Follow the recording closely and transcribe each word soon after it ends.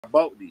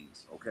bought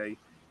these. Okay,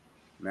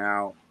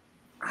 now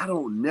I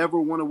don't never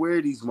want to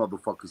wear these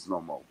motherfuckers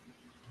no more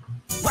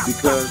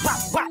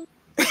because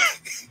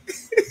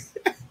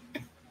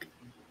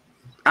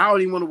I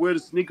don't even want to wear the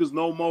sneakers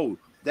no more.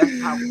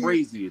 That's how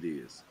crazy it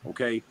is.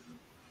 Okay,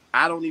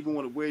 I don't even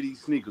want to wear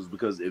these sneakers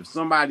because if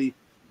somebody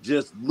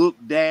just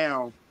looked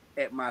down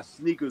at my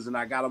sneakers and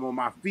I got them on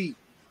my feet,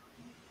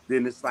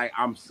 then it's like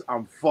I'm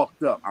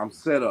fucked up. I'm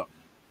set up.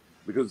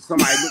 Because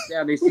somebody look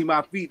down, they see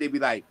my feet, they be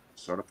like,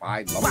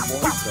 certified lover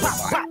boy,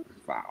 certified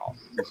foul.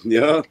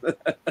 Yeah.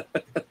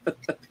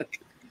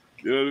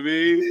 You know what I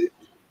mean?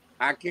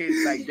 I can't,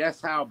 like,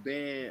 that's how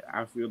bad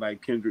I feel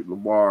like Kendrick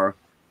Lamar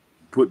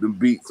put them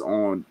beats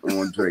on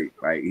Drake.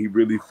 Like, he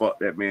really fucked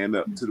that man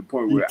up to the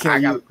point where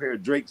I got a pair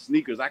of Drake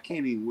sneakers. I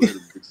can't even wear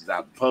them bitches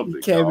out in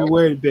public. You can't be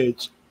wearing,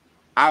 bitch.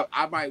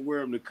 I might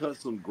wear them to cut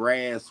some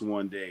grass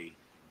one day.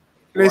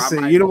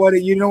 Listen, you know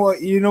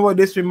what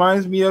this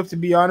reminds me of, to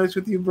be honest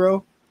with you,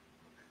 bro?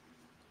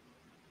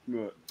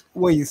 What?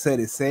 Well, you said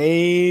the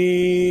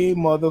same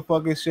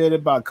motherfucking shit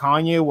about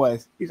Kanye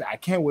West. He's like, I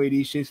can't wear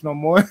these shits no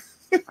more.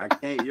 I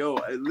can't,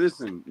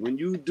 listen, when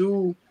you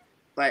do,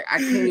 like, I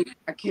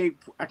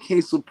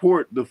can't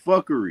support the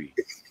fuckery.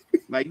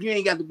 Like, you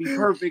ain't got to be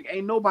perfect.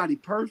 Ain't nobody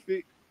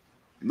perfect.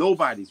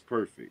 Nobody's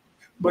perfect.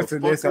 But so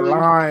there's a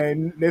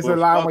line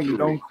where you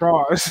don't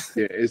cross.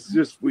 Yeah, it's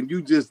just when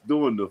you just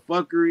doing the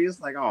fuckery, it's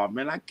like, oh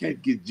man, I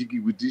can't get jiggy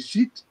with this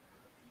shit.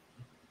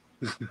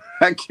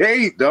 I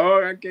can't,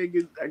 dog. I can't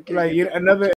get like, another